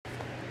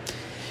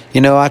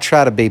I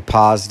try to be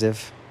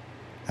positive.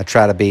 I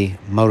try to be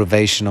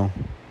motivational,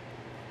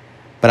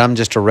 but I'm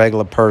just a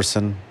regular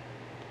person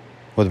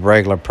with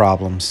regular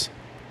problems.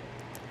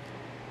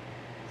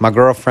 My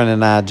girlfriend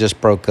and I just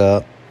broke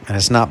up, and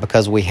it's not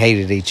because we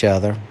hated each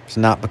other. It's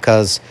not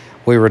because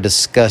we were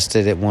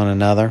disgusted at one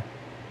another.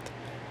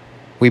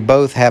 We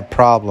both have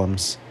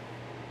problems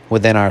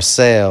within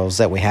ourselves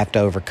that we have to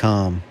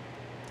overcome.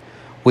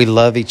 We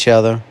love each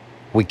other,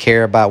 we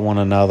care about one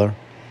another,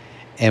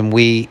 and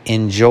we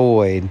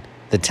enjoyed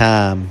the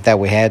time that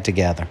we had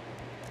together.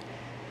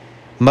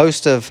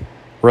 Most of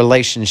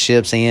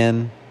relationships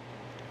end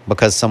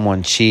because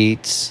someone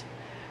cheats,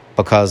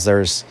 because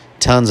there's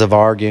tons of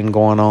arguing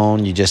going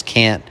on. You just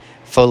can't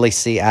fully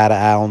see eye to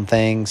eye on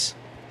things.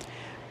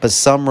 But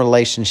some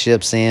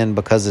relationships end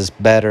because it's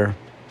better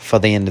for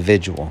the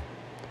individual.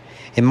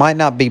 It might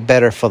not be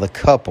better for the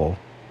couple,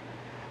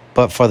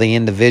 but for the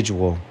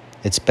individual,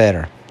 it's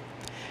better.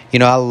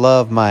 I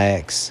love my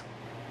ex.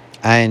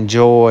 I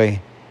enjoy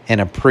and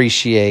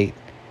appreciate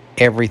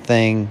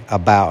everything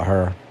about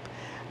her.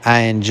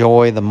 I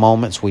enjoy the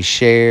moments we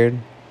shared.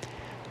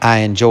 I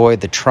enjoy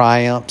the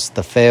triumphs,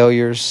 the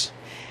failures,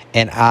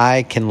 and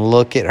I can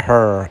look at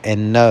her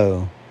and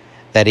know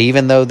that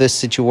even though this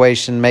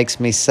situation makes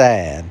me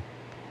sad,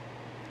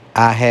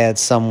 I had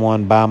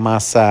someone by my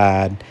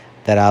side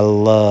that I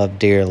love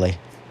dearly.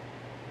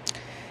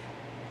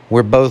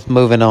 We're both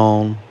moving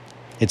on.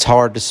 It's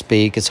hard to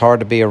speak. It's hard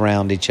to be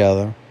around each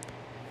other.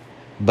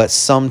 But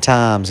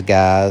sometimes,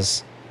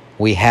 guys,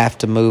 we have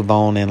to move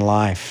on in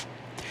life.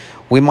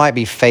 We might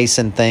be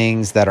facing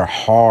things that are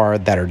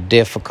hard, that are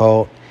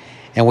difficult,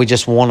 and we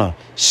just want to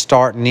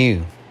start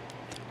new.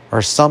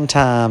 Or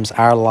sometimes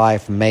our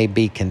life may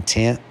be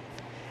content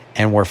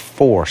and we're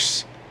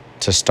forced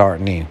to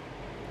start new.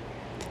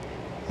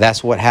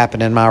 That's what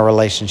happened in my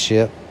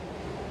relationship.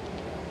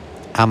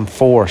 I'm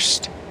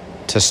forced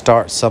to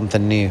start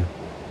something new.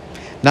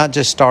 Not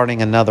just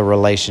starting another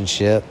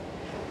relationship,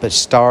 but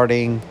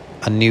starting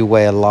a new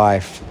way of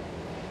life.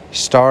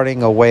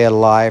 Starting a way of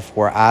life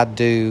where I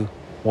do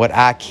what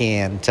I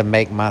can to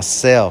make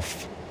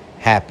myself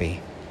happy.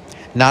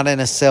 Not in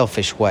a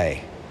selfish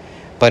way,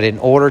 but in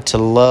order to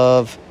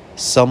love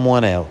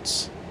someone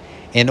else,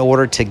 in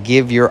order to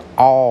give your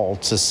all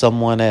to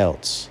someone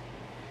else,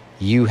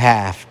 you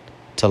have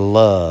to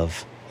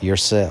love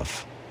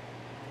yourself.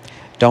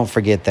 Don't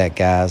forget that,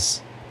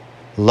 guys.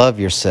 Love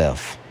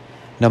yourself.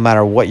 No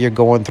matter what you're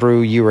going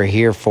through, you are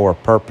here for a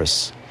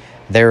purpose.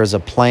 There is a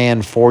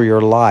plan for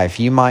your life.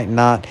 You might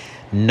not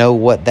know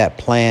what that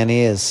plan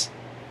is.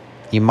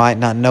 You might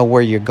not know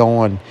where you're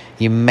going.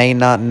 You may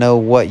not know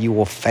what you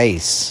will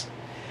face.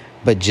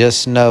 But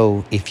just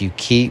know if you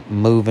keep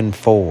moving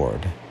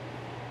forward,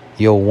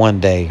 you'll one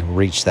day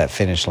reach that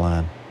finish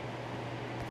line.